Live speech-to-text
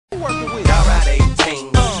working with? Y'all ride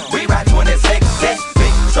 18, we ride 26.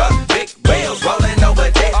 Big truck, big wheels, rolling over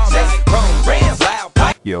Texas. Chrome rims, loud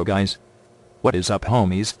pipe. Yo guys. What is up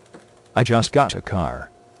homies? I just got a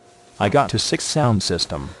car. I got a 6 sound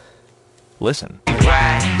system. Listen.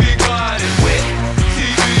 Ride with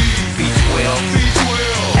TV, V12,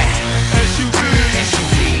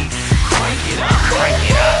 SUV. Crank it up, crank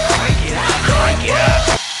it up, crank it up, crank it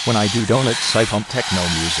up. When I do donuts I pump techno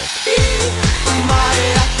music.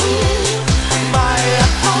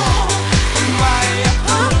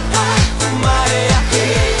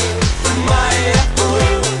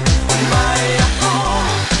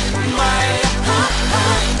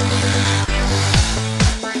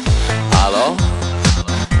 Hello?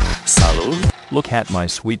 Salud? Look at my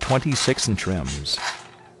sweet 26-inch rims.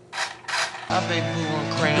 I baby boo on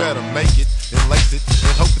You crown. better make it and lace it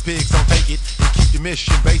and hope the pigs don't take it and keep your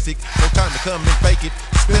mission basic. No time to come and fake it.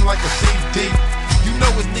 Spin like a CD. You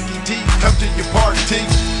know it's Nicky T. Come to your party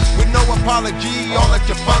with no apology. All at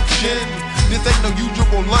your function. This ain't no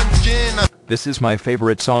usual luncheon. This is my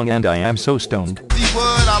favorite song and I am so stoned. See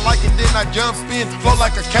what I like it, then I jump in, flow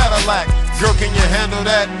like a Cadillac. Girl, can you handle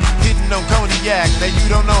that? Hitting on cognac. Now you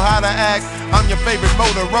don't know how to act. I'm your favorite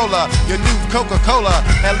Motorola, your new Coca-Cola.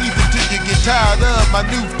 At least until you get tired of my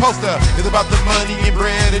new poster. It's about the money and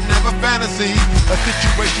bread and never fantasy. A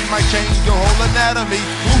situation might change your whole anatomy.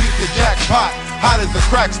 Who hit the jackpot? Hot as the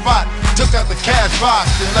crack spot. Took out the cash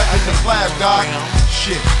box and left in the flash, dog.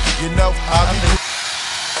 Shit, you know I'll be